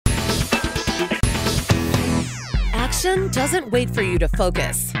Action doesn't wait for you to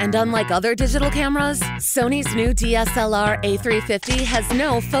focus. And unlike other digital cameras, Sony's new DSLR A350 has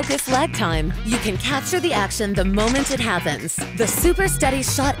no focus lag time. You can capture the action the moment it happens. The Super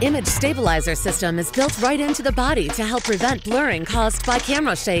SteadyShot image stabilizer system is built right into the body to help prevent blurring caused by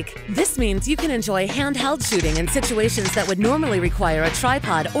camera shake. This means you can enjoy handheld shooting in situations that would normally require a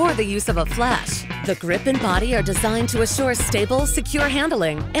tripod or the use of a flash. The grip and body are designed to assure stable, secure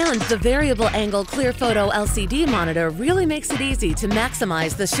handling, and the variable angle clear photo LCD monitor really makes it easy to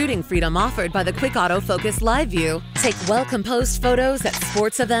maximize the shooting freedom offered by the quick autofocus live view. Take well-composed photos at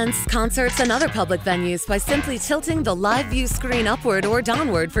sports events, concerts, and other public venues by simply tilting the live view screen upward or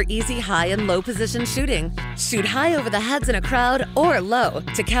downward for easy high and low position shooting. Shoot high over the heads in a crowd or low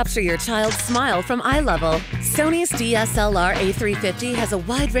to capture your child's smile from eye level. Sony's DSLR A350 has a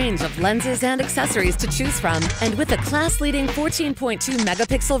wide range of lenses and accessories to choose from, and with a class-leading 14.2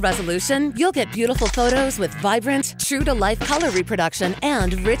 megapixel resolution, you'll get beautiful photos with vibrant, true-to-life color reproduction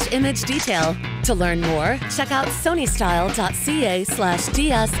and rich image detail. To learn more, check out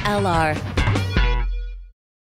sonystyle.ca/DSLR.